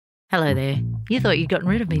Hello there. You thought you'd gotten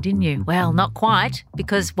rid of me, didn't you? Well, not quite,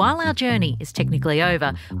 because while our journey is technically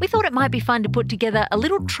over, we thought it might be fun to put together a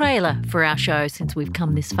little trailer for our show since we've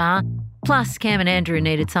come this far. Plus, Cam and Andrew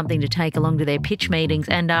needed something to take along to their pitch meetings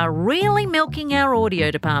and are really milking our audio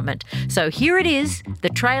department. So here it is, the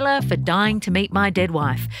trailer for Dying to Meet My Dead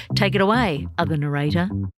Wife. Take it away, other narrator.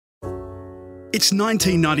 It's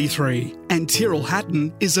 1993 and Tyrrell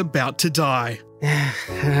Hatton is about to die.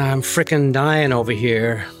 I'm frickin' dying over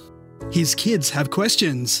here. His kids have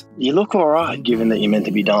questions. You look all right, given that you're meant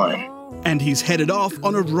to be dying. And he's headed off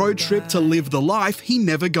on a road trip to live the life he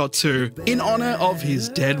never got to, in honour of his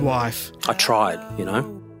dead wife. I tried, you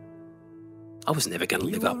know. I was never going to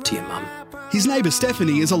live up to your mum. His neighbour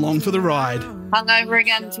Stephanie is along for the ride. Hungover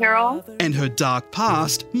again, Tyrrell? And her dark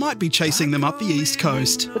past might be chasing them up the East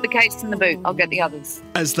Coast. Put the case in the boot. I'll get the others.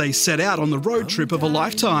 As they set out on the road trip of a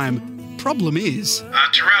lifetime. Problem is...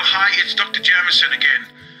 Tyrrell, hi, it's Dr. Jamieson again.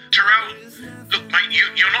 Tyrrell, look, mate,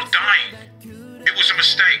 you're not dying. It was a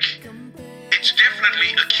mistake. It's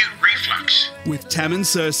definitely acute reflux. With Tammin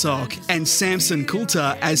Sursok and Samson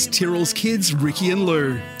Coulter as Tyrrell's kids, Ricky and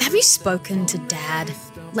Lou. Have you spoken to Dad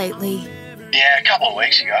lately? Yeah, a couple of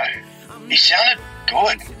weeks ago. He sounded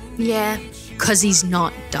good. Yeah, 'cause he's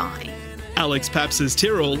not dying. Alex Paps as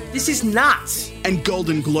Tyrrell. This is nuts. And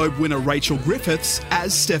Golden Globe winner Rachel Griffiths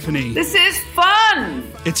as Stephanie. This is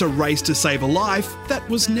fun! It's a race to save a life that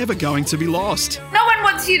was never going to be lost. No one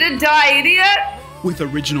wants you to die, idiot! With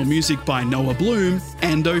original music by Noah Bloom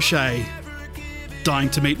and O'Shea. Dying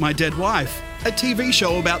to Meet My Dead Wife, a TV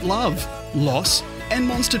show about love, loss and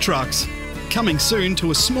monster trucks. Coming soon to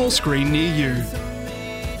a small screen near you.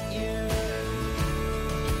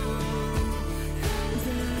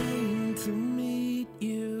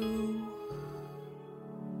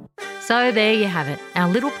 So there you have it. Our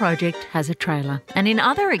little project has a trailer. And in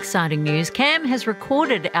other exciting news, Cam has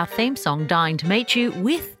recorded our theme song, Dying to Meet You,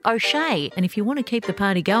 with O'Shea. And if you want to keep the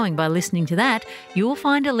party going by listening to that, you will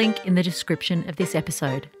find a link in the description of this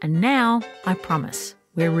episode. And now, I promise,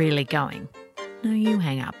 we're really going. No, you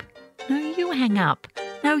hang up. No, you hang up.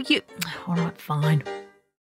 No, you... All right, fine.